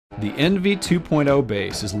The NV 2.0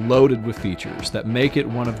 base is loaded with features that make it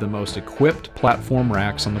one of the most equipped platform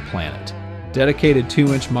racks on the planet. Dedicated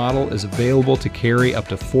 2-inch model is available to carry up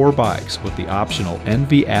to 4 bikes with the optional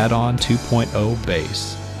NV add-on 2.0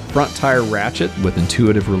 base. Front tire ratchet with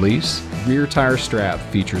intuitive release. Rear tire strap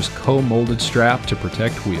features co-molded strap to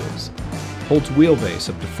protect wheels. Holds wheelbase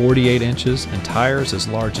up to 48 inches and tires as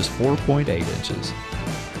large as 4.8 inches.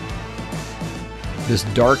 This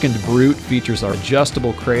darkened brute features our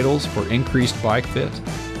adjustable cradles for increased bike fit,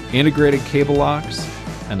 integrated cable locks,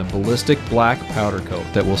 and a ballistic black powder coat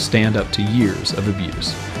that will stand up to years of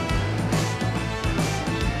abuse.